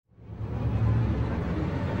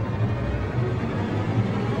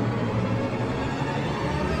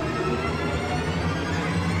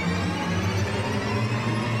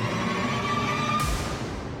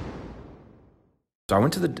So I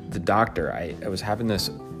went to the doctor. I was having this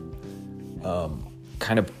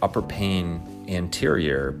kind of upper pain,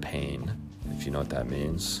 anterior pain, if you know what that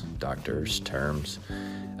means, doctor's terms.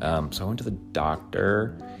 So I went to the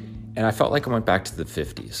doctor, and I felt like I went back to the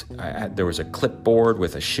 50s. There was a clipboard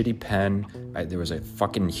with a shitty pen. There was a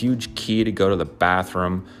fucking huge key to go to the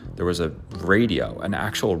bathroom. There was a radio, an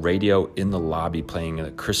actual radio in the lobby playing a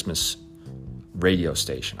Christmas radio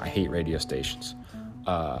station. I hate radio stations.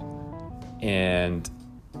 And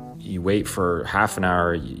you wait for half an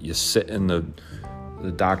hour. You sit in the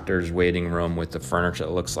doctor's waiting room with the furniture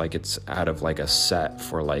that looks like it's out of like a set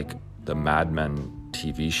for like the Mad Men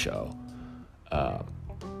TV show.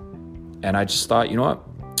 And I just thought, you know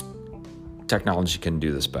what? Technology can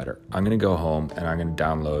do this better. I'm going to go home and I'm going to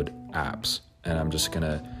download apps, and I'm just going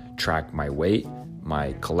to track my weight,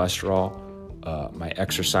 my cholesterol, my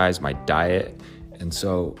exercise, my diet. And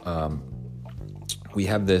so we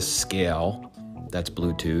have this scale that's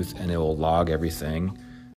Bluetooth, and it will log everything: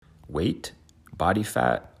 weight, body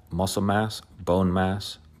fat, muscle mass, bone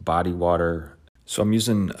mass, body water. So I'm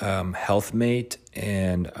using HealthMate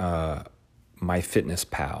and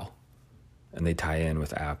MyFitnessPal, and they tie in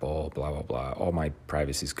with Apple, blah, blah, blah. All my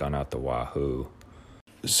privacy's gone out the wahoo.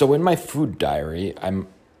 So in my food diary,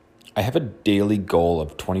 I have a daily goal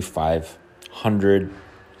of 2,500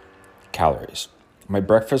 calories. My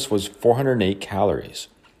breakfast was 408 calories.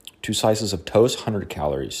 2 slices of toast, 100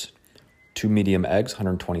 calories. 2 medium eggs,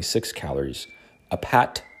 126 calories. A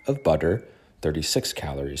pat of butter, 36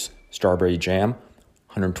 calories. Strawberry jam,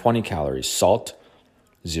 120 calories. Salt,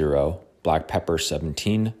 0. Black pepper,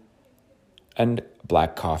 17. And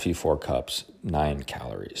black coffee, 4 cups, 9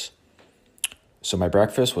 calories. So my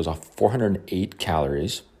breakfast was 408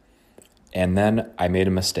 calories. And then I made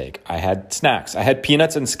a mistake. I had snacks. I had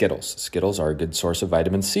peanuts and Skittles. Skittles are a good source of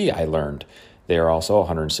vitamin C, I learned. They are also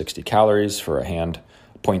 160 calories for a hand,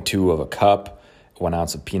 0.2 of a cup. 1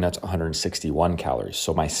 ounce of peanuts, 161 calories.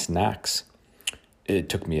 So my snacks, it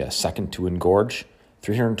took me a second to engorge,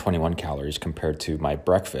 321 calories compared to my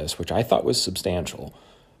breakfast, which I thought was substantial,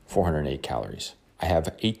 408 calories. I have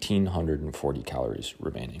 1,840 calories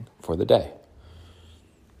remaining for the day.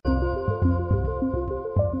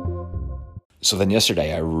 So then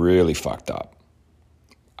yesterday I really fucked up.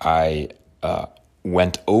 I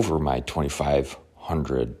went over my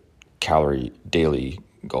 2,500 calorie daily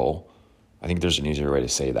goal. I think there's an easier way to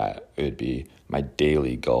say that. It would be my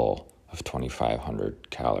daily goal of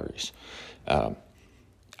 2,500 calories.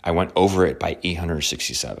 I went over it by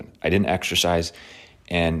 867. I didn't exercise,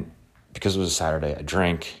 and because it was a Saturday, I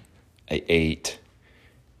drank, I ate,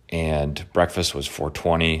 and breakfast was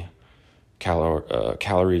 420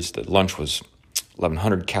 calories. The lunch was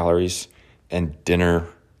 1,100 calories, and dinner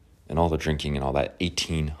and all the drinking and all that,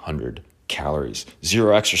 1,800 calories.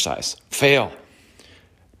 0 exercise. Fail.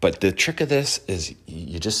 But the trick of this is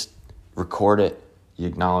you just record it, you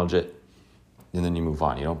acknowledge it, and then you move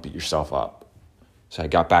on. You don't beat yourself up. So I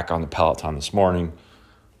got back on the Peloton this morning,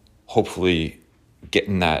 hopefully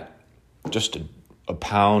getting that just a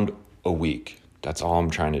pound a week. That's all I'm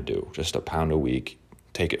trying to do. Just a pound a week.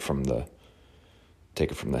 Take it from the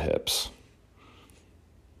hips.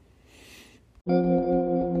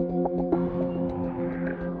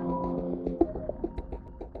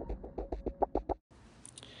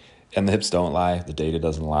 And the hips don't lie. The data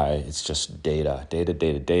doesn't lie. It's just data.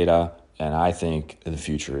 And I think in the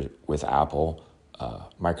future with Apple,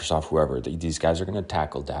 Microsoft, whoever, these guys are going to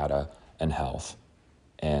tackle data and health.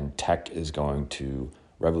 And tech is going to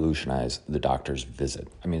revolutionize the doctor's visit.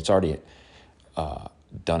 I mean, it's already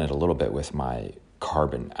done it a little bit with my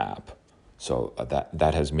Carbon app. So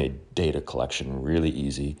that has made data collection really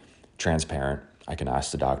easy, transparent. I can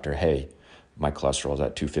ask the doctor, hey, my cholesterol is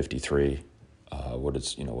at 253. What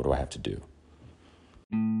do I have to do?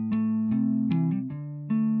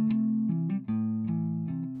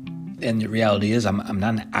 And the reality is I'm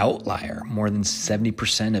not an outlier. More than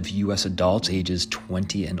 70% of U.S. adults ages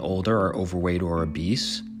 20 and older are overweight or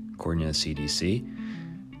obese, according to the CDC.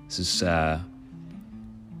 This is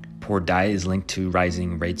poor diet is linked to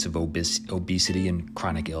rising rates of obesity and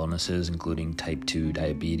chronic illnesses, including type 2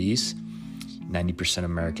 diabetes. 90% of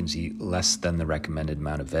Americans eat less than the recommended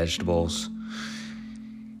amount of vegetables.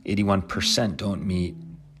 81% don't meet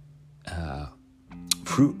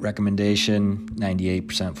fruit recommendation.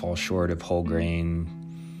 98% fall short of whole grain.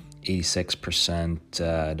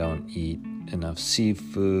 86% don't eat enough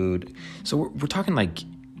seafood. So we're talking like,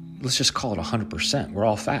 let's just call it 100%. We're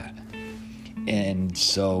all fat. And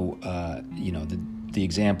so, the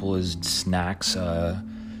example is snacks.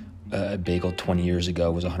 A bagel 20 years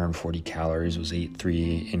ago was 140 calories, was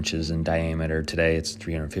 3 inches in diameter. Today it's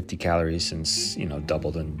 350 calories, since,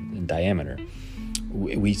 doubled in diameter.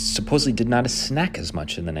 We supposedly did not snack as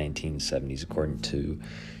much in the 1970s, according to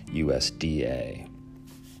USDA.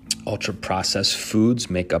 Ultra-processed foods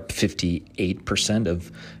make up 58% of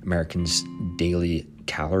Americans' daily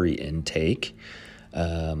calorie intake.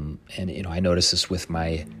 I notice this with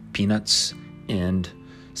my peanuts and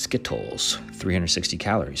Skittles, 360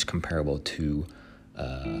 calories, comparable to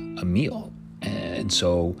a meal. And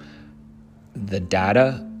so the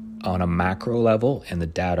data on a macro level and the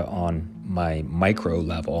data on my micro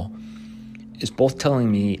level is both telling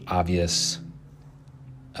me obvious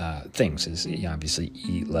things. Is obviously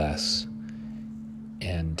eat less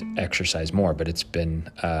and exercise more, but it's been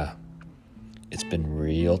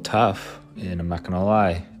real tough, and I'm not gonna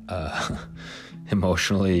lie.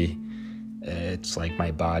 Emotionally, it's like my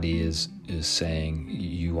body is saying,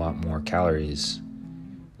 you want more calories,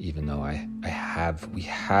 even though we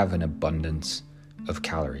have an abundance of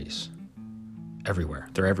calories everywhere.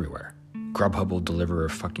 They're everywhere. Grubhub will deliver a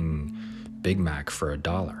fucking Big Mac for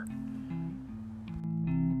 $1.